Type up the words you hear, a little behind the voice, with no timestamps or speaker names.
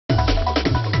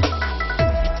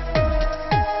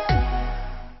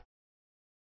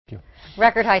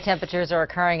Record high temperatures are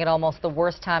occurring at almost the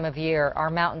worst time of year, our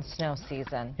mountain snow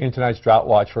season. In tonight's Drought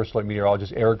Watch, First Alert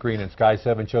meteorologist Eric Green and Sky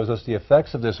 7 shows us the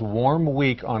effects of this warm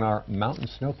week on our mountain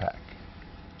snowpack.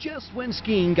 Just when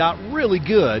skiing got really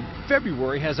good,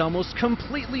 February has almost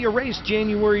completely erased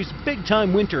January's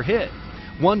big-time winter hit.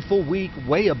 One full week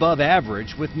way above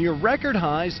average, with near record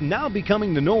highs now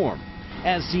becoming the norm.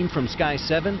 As seen from Sky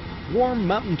 7, warm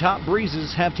mountaintop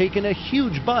breezes have taken a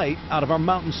huge bite out of our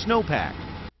mountain snowpack.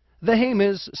 The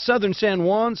Jemez, southern San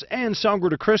Juans, and Sangre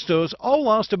de Cristos all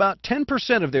lost about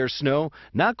 10% of their snow.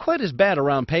 Not quite as bad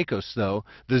around Pecos, though.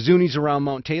 The Zunis around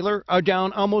Mount Taylor are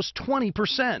down almost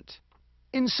 20%.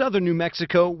 In southern New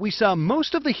Mexico, we saw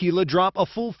most of the Gila drop a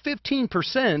full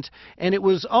 15%, and it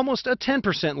was almost a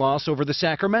 10% loss over the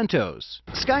Sacramentos.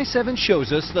 Sky 7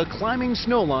 shows us the climbing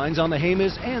snow lines on the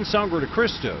Jemez and Sangre de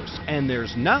Cristos, and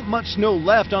there's not much snow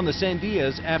left on the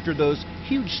Sandias after those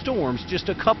huge storms just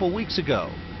a couple weeks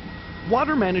ago.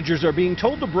 Water managers are being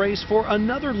told to brace for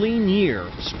another lean year.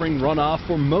 Spring runoff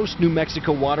for most New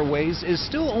Mexico waterways is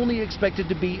still only expected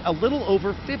to be a little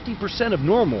over 50% of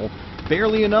normal,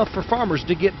 barely enough for farmers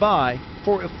to get by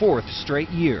for a fourth straight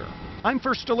year. I'm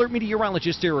First Alert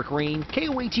meteorologist Eric Green,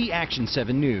 KOAT Action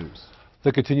 7 News.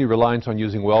 The continued reliance on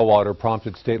using well water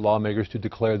prompted state lawmakers to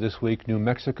declare this week New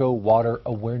Mexico Water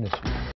Awareness Week.